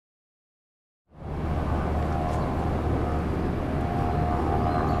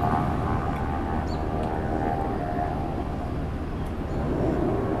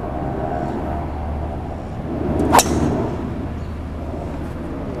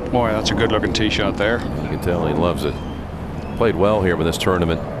Boy, that's a good looking tee shot there. You can tell he loves it. Played well here when this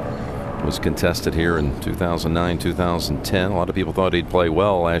tournament was contested here in 2009, 2010. A lot of people thought he'd play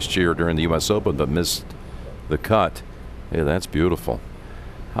well last year during the U.S. Open, but missed the cut. Yeah, that's beautiful.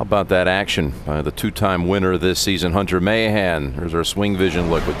 How about that action by the two-time winner this season, Hunter Mahan? Here's our SwingVision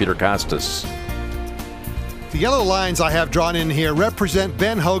look with Peter Costas. The yellow lines I have drawn in here represent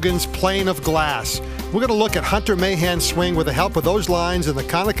Ben Hogan's plane of glass. We're going to look at Hunter Mahan's swing with the help of those lines and the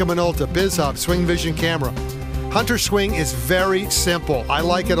Konica Minolta BizHub SwingVision camera. Hunter's swing is very simple. I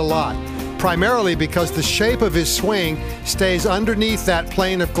like it a lot, primarily because the shape of his swing stays underneath that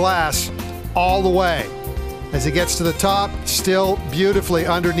plane of glass all the way. As he gets to the top, still beautifully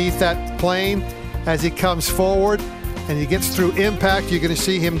underneath that plane. As he comes forward and he gets through impact, you're going to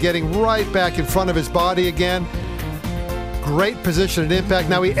see him getting right back in front of his body again. Great position at impact.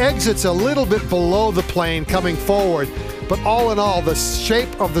 Now he exits a little bit below the plane coming forward, but all in all, the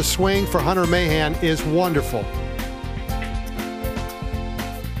shape of the swing for Hunter Mahan is wonderful.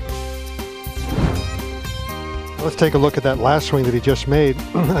 Let's take a look at that last swing that he just made.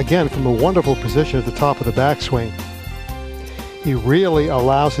 Again, from a wonderful position at the top of the backswing. He really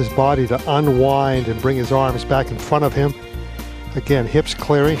allows his body to unwind and bring his arms back in front of him. Again, hips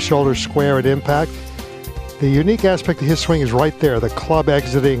clearing, shoulders square at impact. The unique aspect of his swing is right there, the club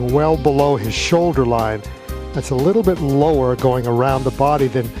exiting well below his shoulder line. That's a little bit lower going around the body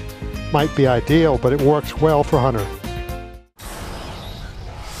than might be ideal, but it works well for Hunter.